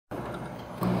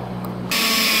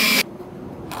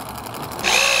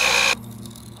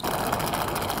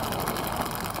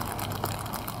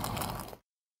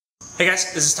Hey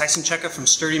guys, this is Tyson from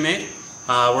STURDYmade.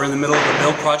 We're in the middle of a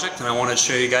build project and I wanted to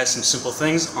show you guys some simple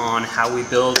things on how we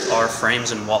build our frames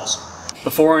and walls.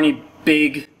 Before any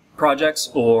big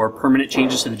projects or permanent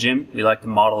changes to the gym, we like to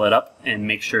model it up and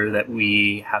make sure that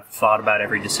we have thought about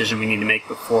every decision we need to make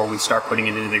before we start putting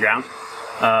it into the ground.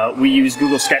 We use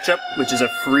Google SketchUp, which is a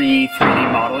free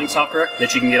 3D modeling software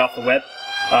that you can get off the web.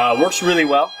 Works really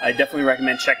well. I definitely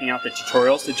recommend checking out the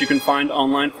tutorials that you can find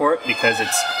online for it because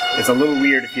it's a little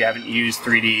weird if you haven't used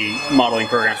 3D modeling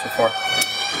programs before.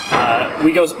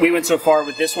 We went so far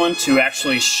with this one to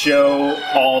actually show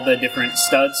all the different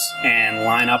studs and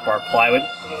line up our plywood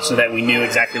so that we knew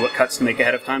exactly what cuts to make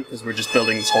ahead of time because we're just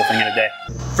building this whole thing in a day.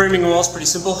 Framing a wall is pretty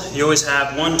simple. You always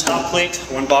have one top plate,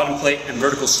 one bottom plate, and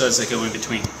vertical studs that go in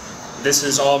between. This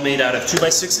is all made out of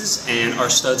 2x6s and our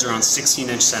studs are on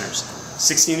 16-inch centers.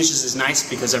 16 inches is nice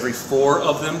because every 4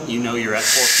 of them, you know you're at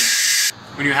 4 feet.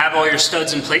 When you have all your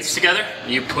studs and plates together,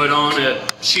 you put on a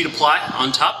sheet of ply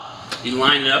on top. You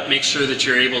line it up, make sure that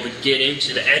you're able to get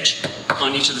into the edge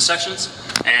on each of the sections.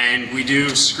 And we do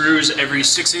screws every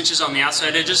 6 inches on the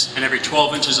outside edges and every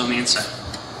 12 inches on the inside.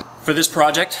 For this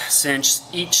project, since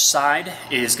each side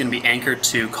is going to be anchored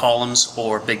to columns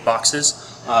or big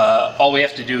boxes, all we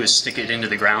have to do is stick it into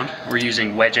the ground. We're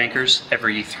using wedge anchors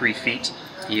every 3 feet.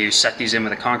 You set these in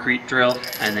with a concrete drill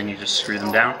and then you just screw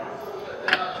them down.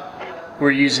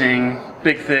 We're using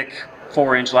big thick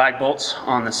 4-inch lag bolts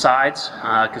on the sides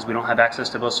because we don't have access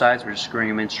to both sides. We're just screwing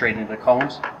them in straight into the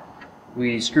columns.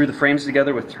 We screw the frames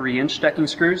together with 3-inch decking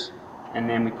screws and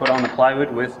then we put on the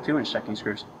plywood with 2-inch decking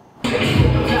screws.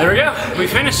 There we go, we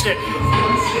finished it.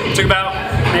 It took about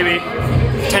maybe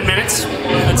 10 minutes,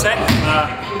 I'd say.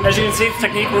 As you can see, the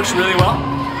technique works really well.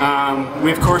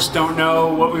 We of course don't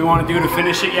know what we want to do to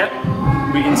finish it yet.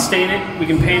 We can stain it, we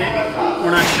can paint it,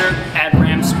 we're not sure. Add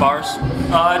ramps, bars.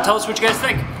 Tell us what you guys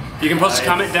think. You can post a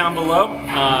comment down below.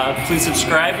 Please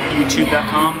subscribe at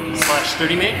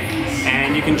youtube.com/STURDYmade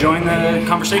and you can join the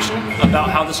conversation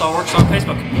about how this all works on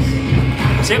Facebook.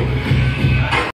 See you.